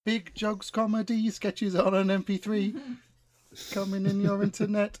Big jokes, comedy, sketches on an MP3. Coming in your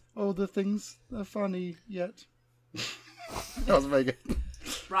internet. All the things are funny yet. That was very good.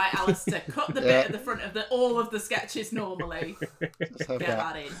 Right, Alistair, cut the bit at the front of all of the sketches normally. Get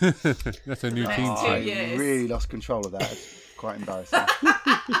that in. That's a new Next team. 2 I years. really lost control of that. It's quite embarrassing.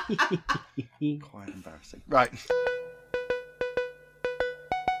 Quite embarrassing. Right.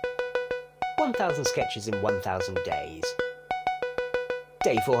 1,000 sketches in 1,000 days.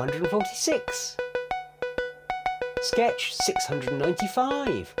 Day 446. Sketch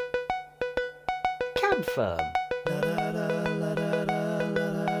 695. Cab firm.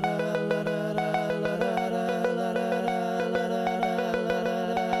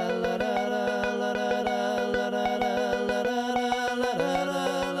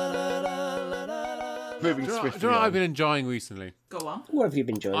 Moving Do swiftly. you know what on. I've been enjoying recently? Go on. What have you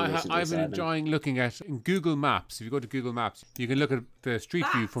been enjoying recently, I've been Simon? enjoying looking at in Google Maps. If you go to Google Maps, you can look at the street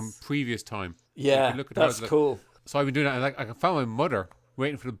view from Maps? previous time. You Yeah, can look at that's how the- cool. So I've been doing that. And I found my mother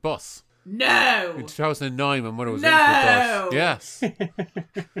waiting for the bus No! in 2009. My mother was waiting for the bus. Yes.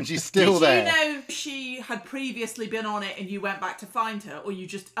 And she's still Did there. you know she had previously been on it and you went back to find her, or you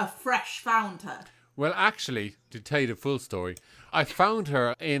just afresh found her? Well, actually, to tell you the full story, I found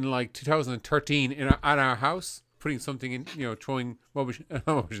her in like 2013 at our house, putting something in, throwing rubbish,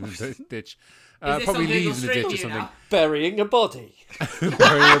 rubbish in the ditch. Is this Probably on Google leaves in the Street ditch or View something. now? Burying a body. Burying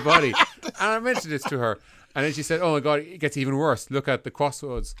her body. And I mentioned this to her. And then she said, oh my God, it gets even worse. Look at the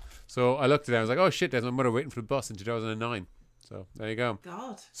crossroads. So I looked at it and I was like, oh shit, there's my mother waiting for the bus in 2009. So there you go.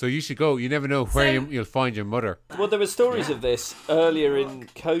 God. So you should go. You never know where you'll find your mother. Well, there were stories of this earlier in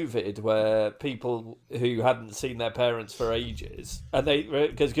COVID where people who hadn't seen their parents for ages, and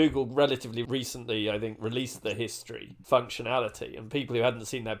because Google relatively recently, I think, released the history functionality, and people who hadn't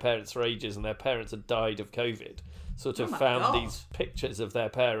seen their parents for ages and their parents had died of COVID sort of Oh my found God. these pictures of their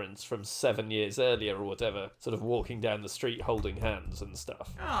parents from 7 years earlier or whatever, sort of walking down the street holding hands and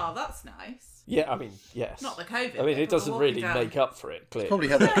stuff. Oh, that's nice. Yeah, I mean, yes. Not the COVID. I mean, bit, it but the doesn't walking really down. make up for it, clearly. Probably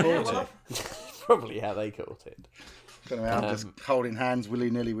how they Yeah, caught well, it. Probably how they caught it. Don't know how, just holding hands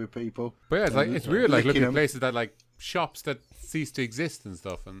willy-nilly with people. But yeah, it's weird, like Licking looking at them. places that like shops that cease to exist and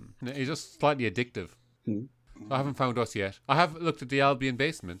stuff, and it's just slightly addictive. I haven't found us yet. I have looked at the Albion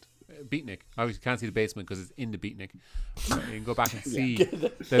basement, Beatnik. I obviously can't see the basement because it's in the Beatnik. So you can go back and see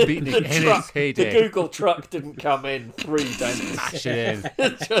the Beatnik in its The heyday. Google truck didn't come in 3 days. Smash it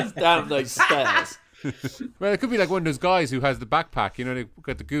in. Just down those stairs. Well, it could be like one of those guys who has the backpack. They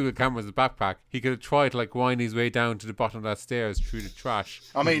got the Google cameras, the backpack. He could have tried to like wind his way down to the bottom of that stairs through the trash.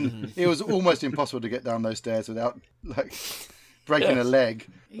 I mean, it was almost impossible to get down those stairs without like breaking a leg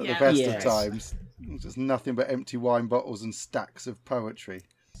at the Yeah. best Yes. of times. It was just nothing but empty wine bottles and stacks of poetry.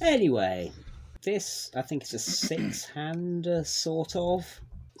 Anyway, this, I think, is a six-hander, sort of.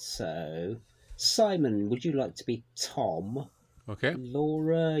 So, Simon, would you like to be Tom? Okay.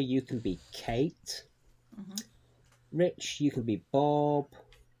 Laura, you can be Kate. Rich, you can be Bob.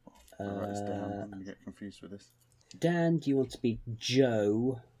 I'll write this down. I'm going to get confused with this. Dan, do you want to be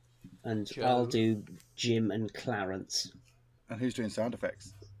Joe? And Joe. I'll do Jim and Clarence. And who's doing sound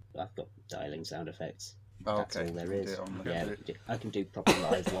effects? I've got dialing sound effects. Oh, That's okay. all there Do is. it on the Yeah, computer. I can do proper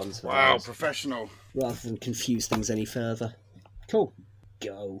live ones for Wow, those, professional. rather than confuse things any further. Cool.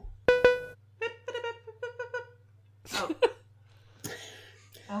 Go. Oh.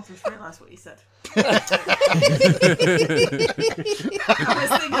 I just realised what you said. I was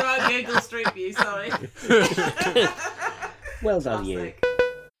thinking about Google Street View, sorry. Well done, you. Classic.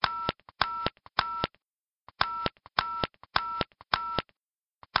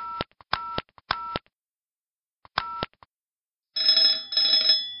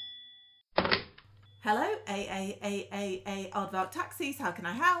 Hello, AAAAA Aardvark Taxis, how can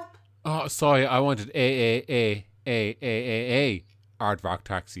I help? Oh, sorry. I wanted A Aardvark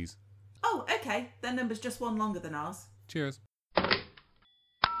taxis. Oh, okay, their number's just one longer than ours. Cheers.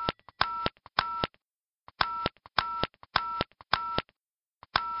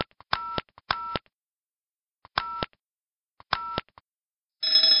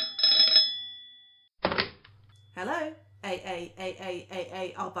 Hello,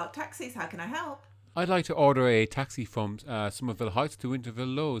 AAAAA Aardvark Taxis, how can I help? I'd like to order a taxi from Somerville Heights to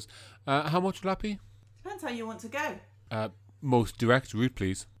Winterville Lows. How much will that be? Depends how you want to go. Most direct route,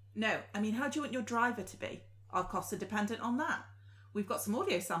 please. No, I mean, how do you want your driver to be? Our costs are dependent on that. We've got some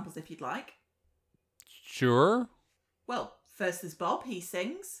audio samples if you'd like. Sure. Well, first there's Bob, he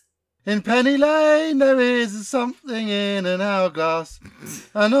sings. In Penny Lane there is something in an hourglass,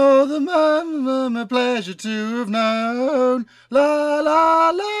 and all the murmur pleasure to have known. La la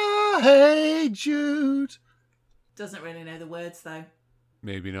la, hey Jude. Doesn't really know the words though.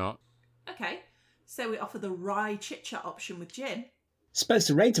 Maybe not. Okay, so we offer the rye chit-chat option with gin. Supposed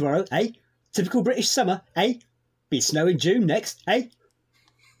to rain tomorrow, eh? Typical British summer, eh? Be snow in June next, eh?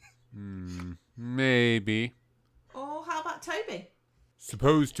 Maybe. Or how about Toby?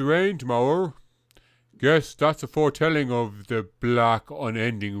 Supposed to rain tomorrow. Guess that's a foretelling of the black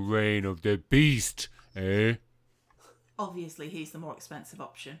unending reign of the beast, eh? Obviously, he's the more expensive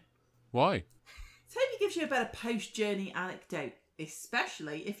option. Why? Toby gives you a better post-journey anecdote,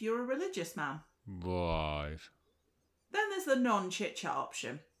 especially if you're a religious man. Right. Then there's the non-chit-chat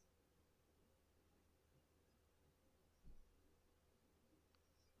option.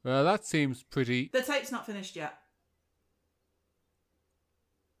 Well, that seems pretty... The tape's not finished yet.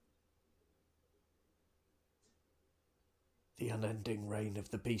 The unending reign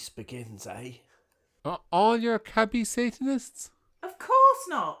of the beast begins, eh? Are all your cabbie Satanists? Of course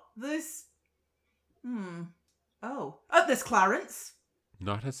not. There's... Oh, there's Clarence.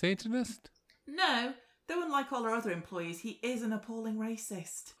 Not a Satanist? No, though unlike all our other employees, he is an appalling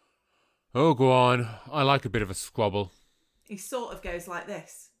racist. Oh, go on. I like a bit of a squabble. He sort of goes like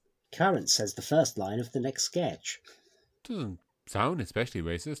this. Clarence says the first line of the next sketch. Doesn't sound especially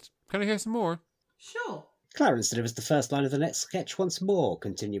racist. Can I hear some more? Sure. Clarence delivers the first line of the next sketch once more,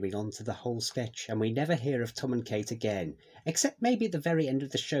 continuing on to the whole sketch, and we never hear of Tom and Kate again, except maybe at the very end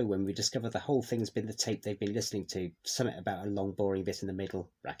of the show when we discover the whole thing's been the tape they've been listening to, something about a long boring bit in the middle,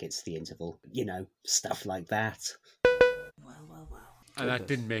 brackets the interval, you know, stuff like that. Well. And that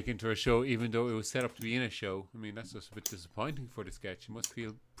didn't make into a show, even though it was set up to be in a show. I mean, that's just a bit disappointing for the sketch. You must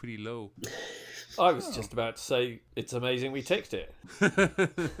feel pretty low. I was just about to say, it's amazing we ticked it.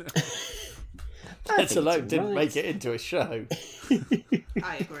 Let alone didn't make it into a show.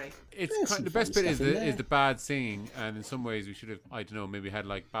 I agree. It's the best bit is the bad singing, and in some ways we should have, I don't know, maybe had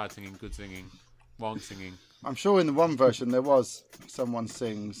like bad singing, good singing, wrong singing. I'm sure in the one version there was someone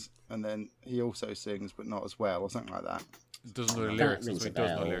sings and then he also sings but not as well or something like that. Doesn't know the That lyrics, and rings so he a does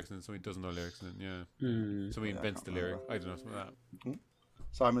know bell. lyrics, and so he doesn't know lyrics, and yeah. So he invents the lyric. I don't know, something like that.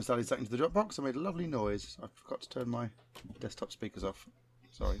 Simon started second to the Dropbox. I made a lovely noise. I forgot to turn my desktop speakers off.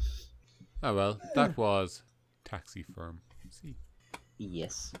 Sorry. Oh well, that was Taxi Firm. See,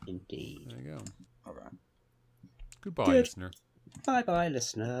 Yes, indeed. there you go. All right. Goodbye, Good. listener. Bye-bye,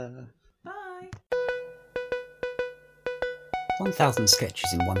 listener. Bye. 1000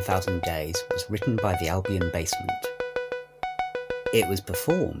 Sketches in 1000 Days was written by the Albion Basement. It was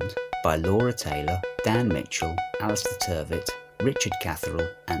performed by Laura Taylor, Dan Mitchell, Alistair Turvitt, Richard Catherall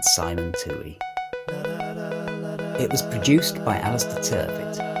and Simon Toohey. It was produced by Alistair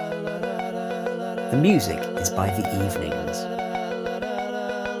Turvitt. The music is by The Evenings.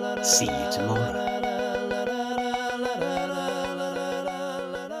 See you tomorrow.